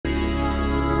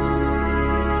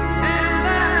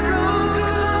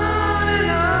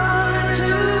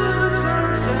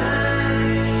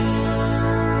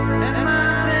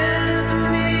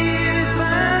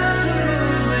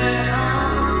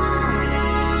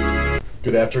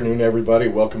Good afternoon, everybody.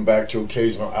 Welcome back to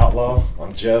Occasional Outlaw.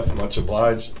 I'm Jeff. Much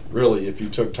obliged. Really, if you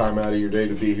took time out of your day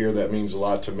to be here, that means a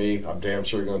lot to me. I'm damn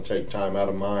sure going to take time out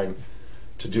of mine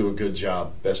to do a good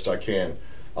job, best I can.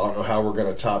 I don't know how we're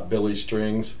going to top Billy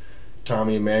Strings.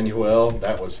 Tommy Emmanuel,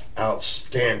 that was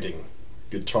outstanding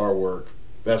guitar work.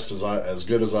 Best as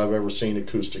good as I've ever seen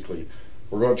acoustically.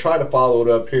 We're going to try to follow it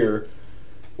up here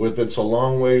with It's a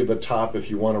Long Way to the Top if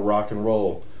you want to rock and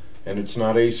roll. And it's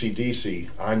not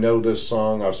AC/DC. I know this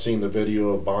song. I've seen the video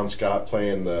of Bon Scott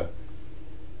playing the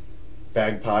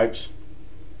bagpipes.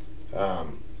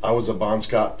 I was a Bon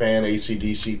Scott fan,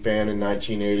 AC/DC fan in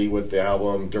 1980 with the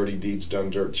album Dirty Deeds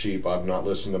Done Dirt Cheap. I've not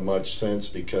listened to much since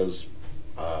because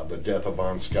the death of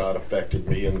Bon Scott affected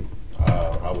me, and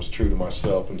I was true to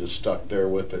myself and just stuck there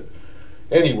with it.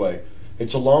 Anyway,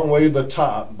 It's a Long Way to the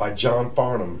Top by John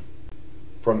Farnham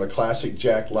from the Classic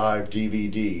Jack Live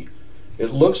DVD.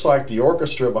 It looks like the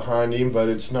orchestra behind him, but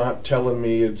it's not telling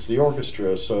me it's the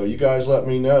orchestra, so you guys let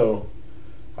me know.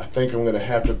 I think I'm going to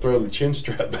have to throw the chin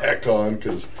strap back on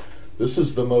because this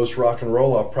is the most rock and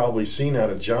roll I've probably seen out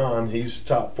of John. He's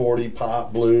top 40,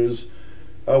 pop, blues,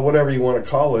 whatever you want to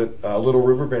call it. Little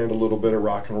River Band, a little bit of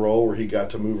rock and roll where he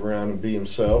got to move around and be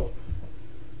himself.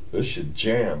 This should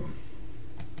jam.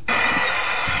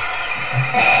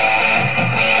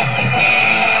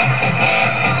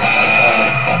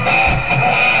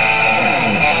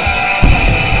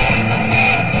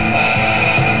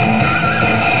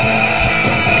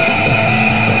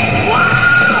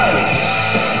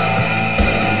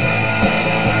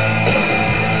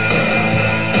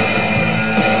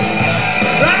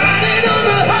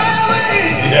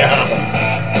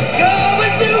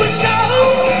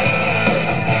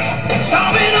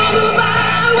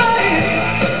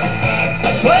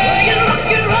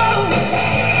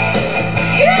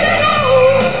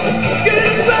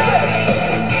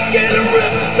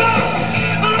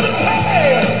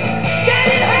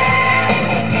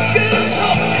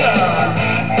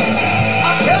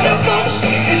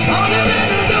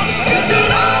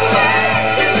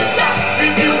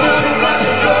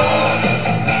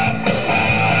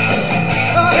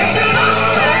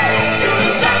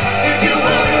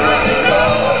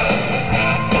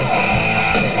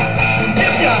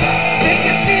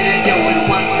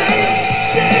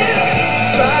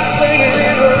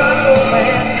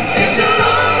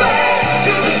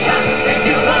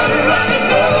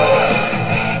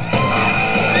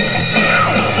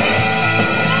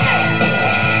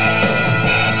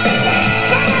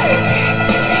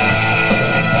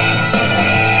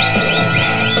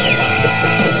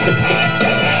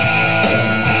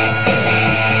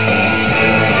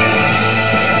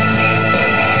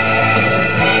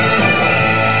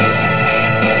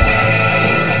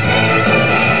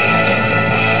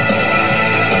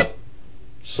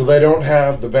 So they don't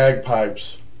have the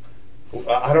bagpipes.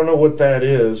 I don't know what that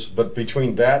is, but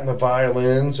between that and the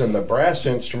violins and the brass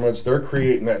instruments, they're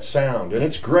creating that sound. And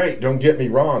it's great, don't get me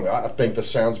wrong. I think the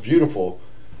sound's beautiful.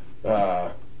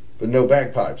 But no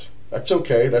bagpipes. That's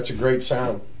okay, that's a great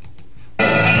sound.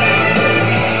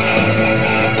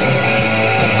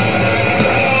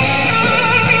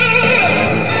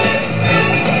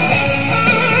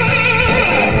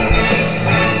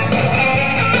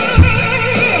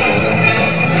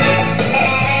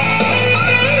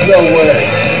 No way.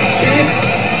 See?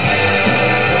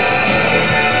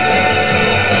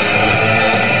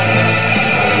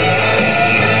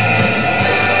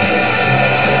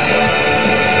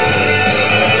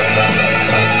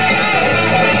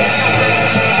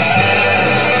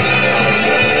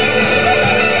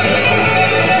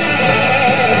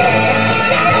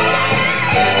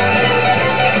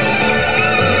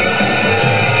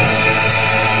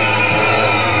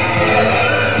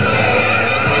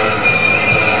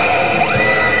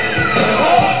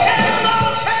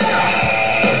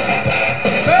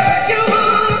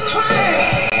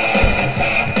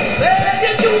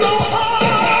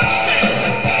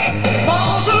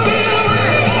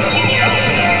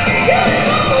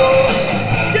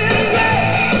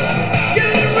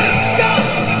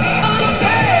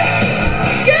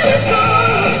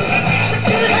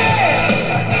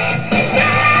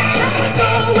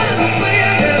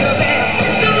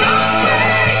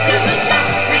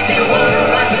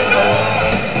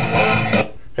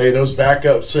 Hey, those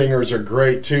backup singers are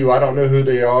great too. I don't know who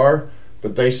they are,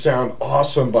 but they sound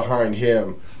awesome behind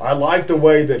him. I like the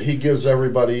way that he gives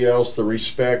everybody else the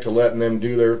respect of letting them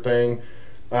do their thing.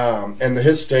 And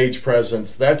his stage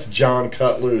presence, that's John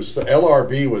cut loose. The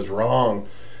LRB was wrong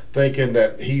thinking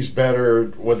that he's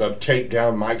better with a tape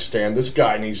down mic stand. This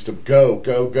guy needs to go,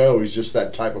 go, go. He's just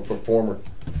that type of performer.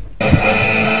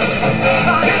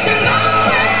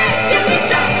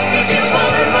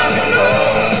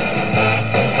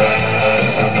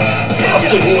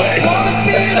 Austin way. Wanna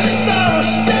be a star on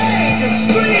stage and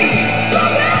scream,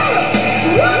 look out, it's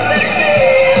what they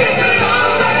need. It's a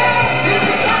long way to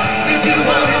the top if you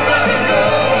wanna rock and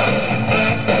roll.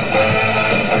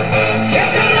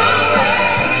 It's a long way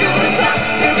to the top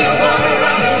if you wanna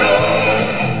rock and roll.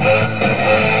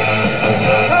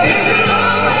 It's a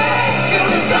long way to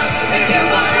the top if you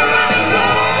wanna rock and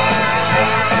roll.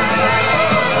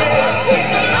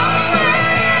 It's a long way,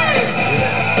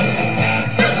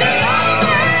 such a long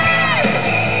way.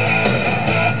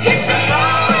 It's a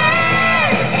long way,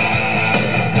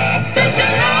 such a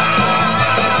long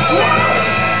way.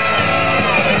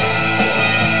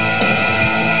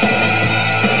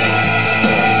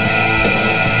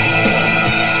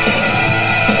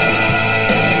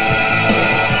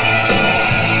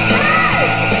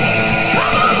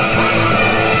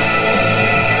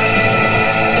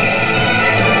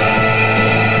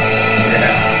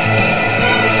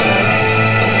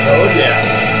 Oh yeah.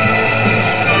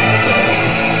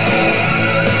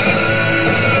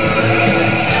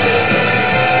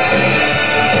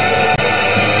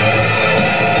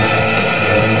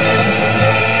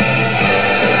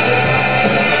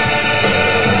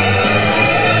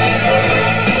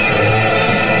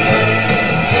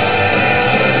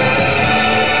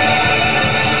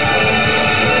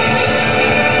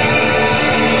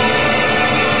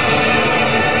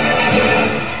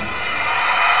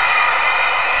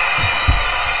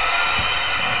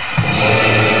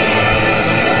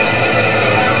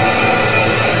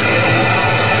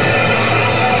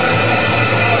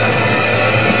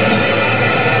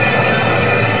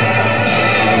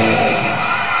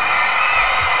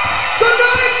 Good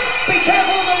night. Be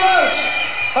careful on the roads.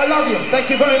 I love you. Thank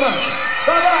you very much.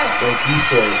 Bye-bye. Thank you,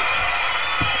 sir.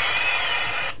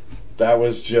 That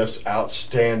was just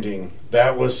outstanding.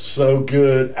 That was so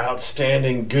good.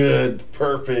 Outstanding, good,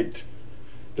 perfect.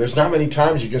 There's not many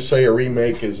times you can say a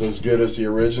remake is as good as the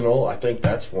original. I think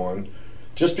that's one.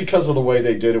 Just because of the way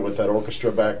they did it with that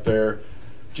orchestra back there.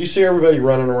 Do you see everybody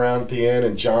running around at the end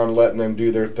and John letting them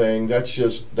do their thing? That's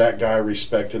just that guy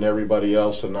respecting everybody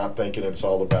else and not thinking it's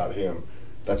all about him.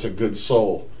 That's a good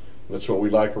soul. That's what we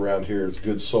like around here, is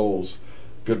good souls.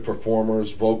 Good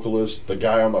performers, vocalists. The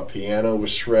guy on the piano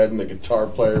was shredding. The guitar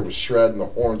player was shredding. The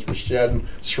horns were shredding.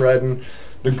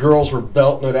 The girls were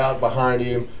belting it out behind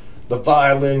him. The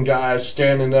violin guys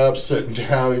standing up, sitting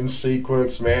down in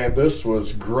sequence. Man, this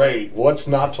was great. What's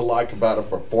not to like about a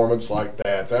performance like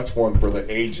that? That's one for the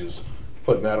ages.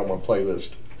 Putting that on my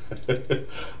playlist.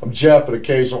 I'm Jeff, an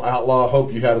occasional outlaw.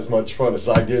 Hope you had as much fun as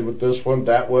I did with this one.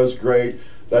 That was great.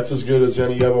 That's as good as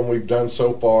any of them we've done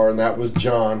so far. And that was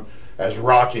John. As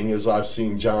rocking as I've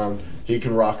seen John. He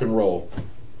can rock and roll.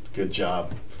 Good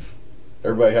job.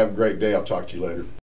 Everybody have a great day. I'll talk to you later.